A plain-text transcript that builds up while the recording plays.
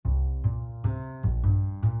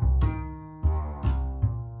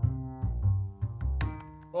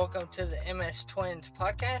welcome to the MS Twins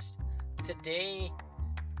podcast. Today,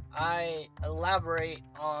 I elaborate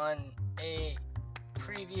on a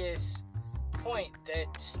previous point that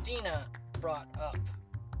Stina brought up.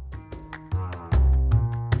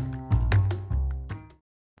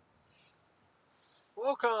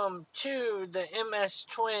 Welcome to the MS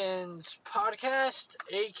Twins podcast,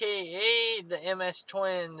 aka the MS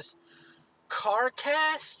Twins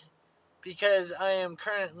Carcast, because I am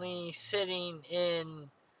currently sitting in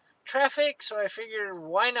traffic, so I figured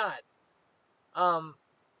why not?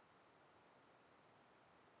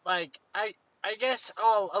 I guess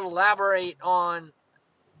I'll elaborate on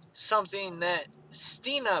something that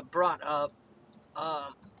Stina brought up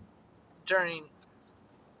during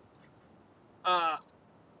I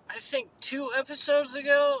think 2 episodes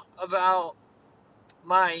ago about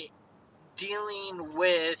my dealing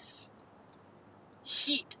with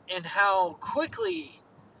heat and how quickly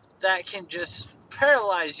that can just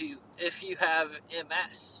paralyze you if you have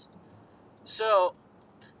MS. So,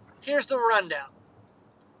 here's the rundown.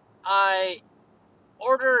 I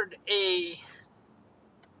ordered a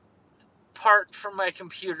part for my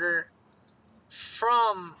computer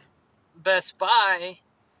from Best Buy,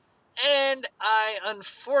 and I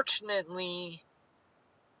unfortunately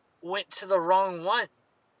went to the wrong one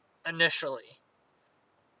initially.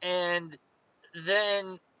 And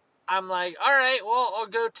then I'm like, alright, well, I'll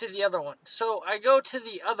go to the other one. So I go to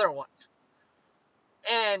the other one.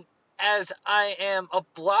 And as I am a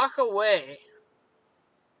block away,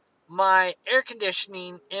 my air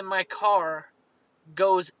conditioning in my car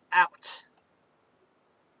goes out.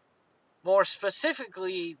 More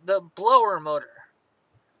specifically, the blower motor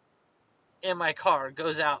in my car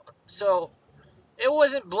goes out. So it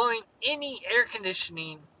wasn't blowing any air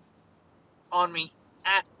conditioning on me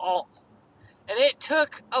at all. And it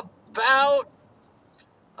took about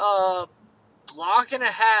a block and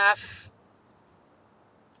a half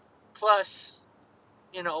plus,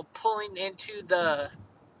 pulling into the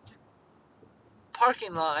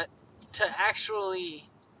parking lot to actually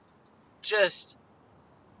just,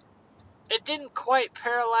 it didn't quite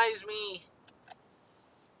paralyze me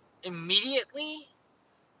immediately,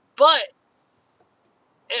 but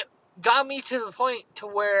it got me to the point to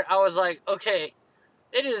where I was like, okay,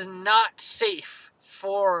 it is not safe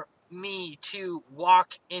for me to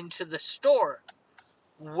walk into the store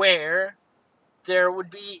where there would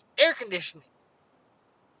be air conditioning.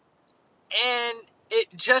 And it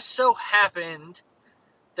just so happened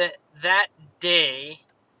that day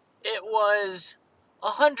it was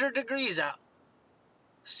 100 degrees out.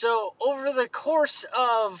 So over the course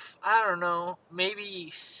of, I don't know, maybe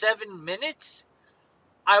 7 minutes,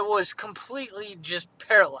 I was completely just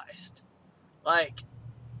paralyzed. Like,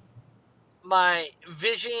 my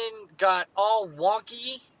vision got all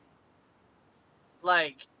wonky.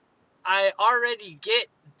 Like, I already get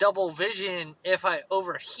double vision if I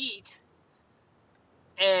overheat.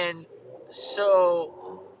 And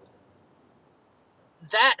so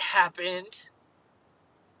that happened.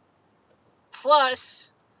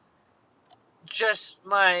 Plus, just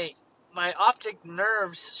my optic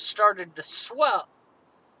nerves started to swell.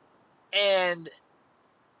 And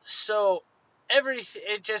so everything,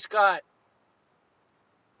 it just got,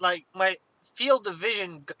 like, my field of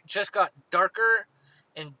vision just got darker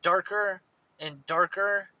and darker and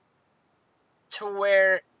darker to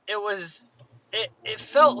where it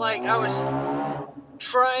felt like I was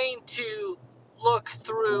trying to look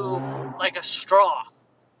through like a straw.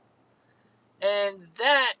 And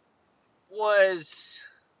that was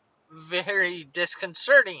very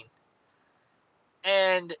disconcerting.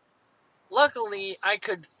 And luckily I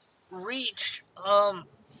could reach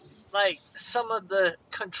like some of the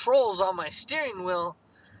controls on my steering wheel,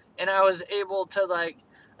 and I was able to like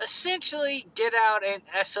essentially get out an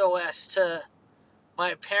SOS to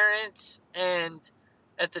my parents and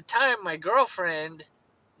at the time my girlfriend,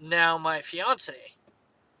 now my fiance.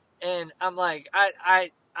 And I'm like,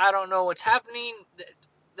 I don't know what's happening.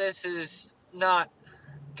 This is not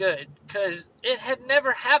good because it had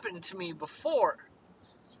never happened to me before.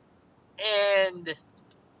 And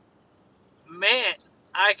man,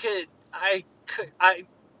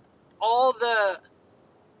 all the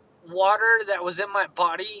water that was in my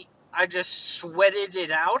body, I just sweated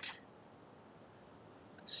it out.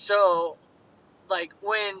 So, like,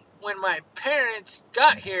 when my parents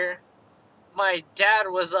got here, my dad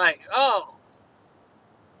was like, oh,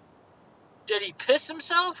 did he piss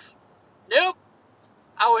himself? Nope.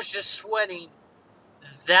 I was just sweating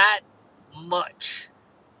that much.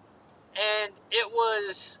 And it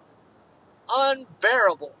was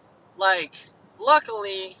unbearable. Like,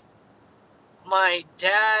 luckily, my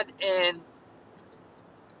dad and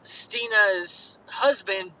Stina's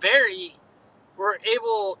husband, Barry, were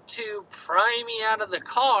able to pry me out of the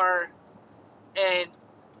car and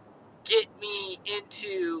get me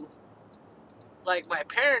into, like, my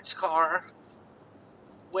parents' car,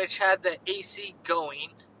 which had the AC going.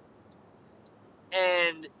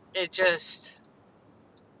 And it just,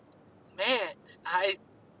 man,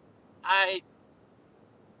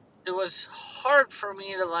 it was hard for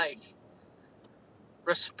me to, like,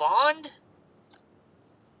 respond,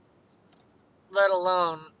 let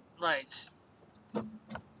alone, like,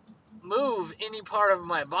 move any part of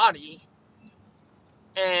my body.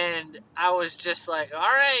 And I was just like,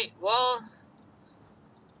 alright, well,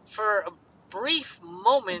 for a brief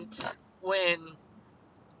moment when,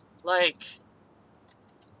 like,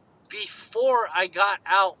 before I got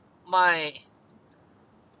out my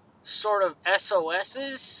sort of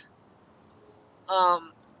SOSs,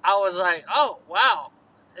 I was like, oh, wow,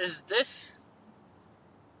 is this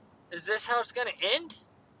how it's gonna end?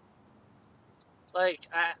 Like,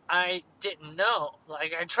 I didn't know.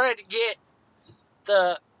 Like, I tried to get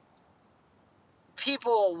the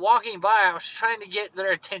people walking by, I was trying to get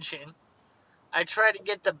their attention. I tried to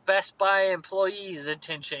get the Best Buy employees'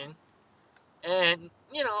 attention. And,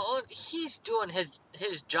 you know, he's doing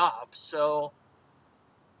his job, so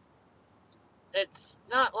it's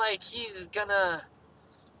not like he's gonna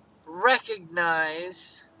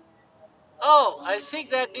recognize, oh, I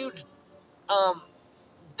think that dude's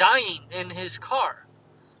dying in his car.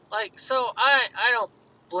 Like, so I don't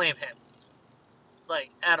blame him,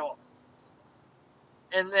 like, at all.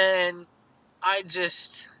 And then I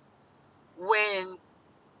just, when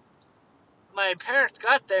my parents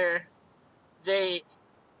got there,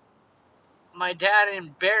 my dad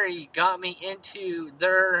and Barry got me into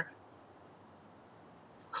their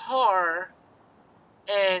car,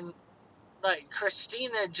 and, like,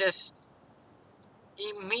 Christina just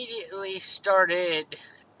immediately started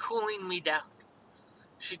cooling me down.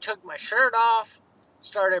 She took my shirt off,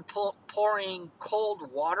 started pouring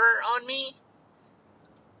cold water on me,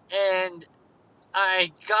 and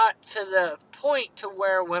I got to the point to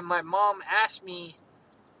where when my mom asked me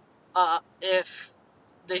if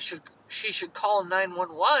she should call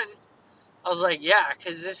 911, I was like, yeah,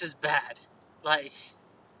 because this is bad. Like,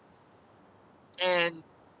 and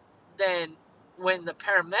then when the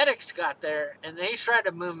paramedics got there and they tried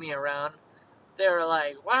to move me around, they were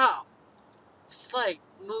like, wow, it's like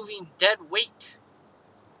moving dead weight.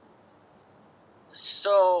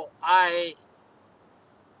 So I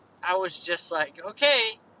was just like,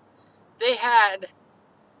 okay. They had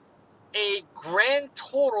a grand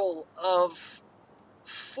total of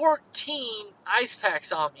 14 ice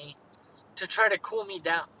packs on me to try to cool me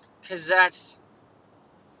down, because that's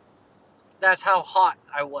how hot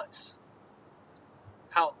I was,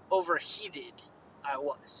 how overheated I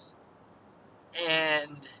was.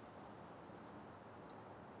 And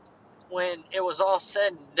when it was all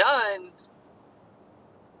said and done,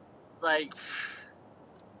 like,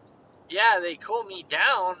 yeah, they cooled me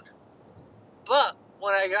down, but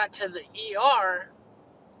when I got to the ER,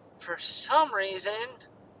 for some reason,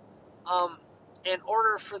 in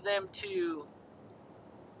order for them to,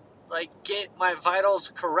 like, get my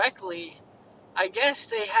vitals correctly, I guess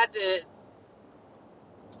they had to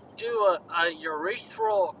do a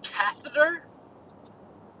urethral catheter,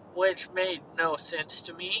 which made no sense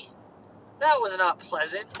to me. That was not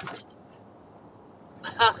pleasant.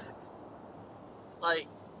 Like,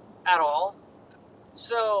 at all.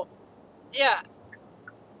 So, yeah.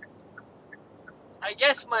 I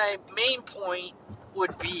guess my main point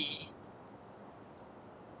would be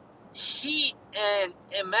heat and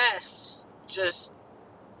MS just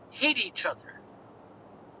hate each other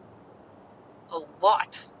a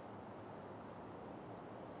lot.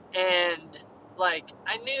 And, like,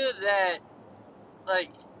 I knew that,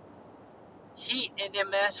 like, heat and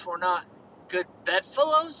MS were not good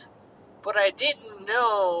bedfellows, but I didn't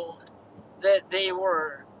know that they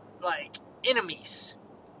were, like, enemies.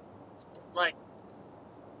 Like,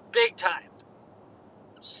 big time.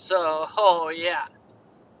 So, oh yeah.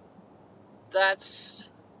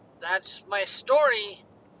 That's my story,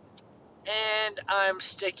 and I'm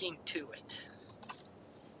sticking to it.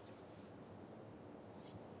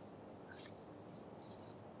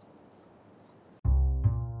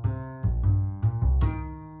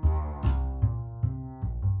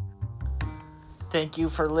 Thank you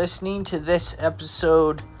for listening to this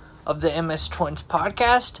episode of the MS Twins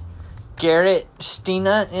podcast. Garrett,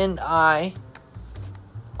 Stina, and I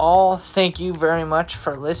all thank you very much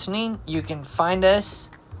for listening. You can find us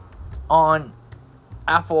on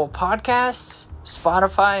Apple Podcasts,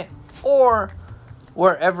 Spotify, or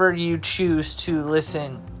wherever you choose to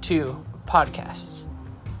listen to podcasts.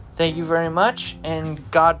 Thank you very much, and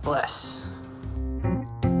God bless.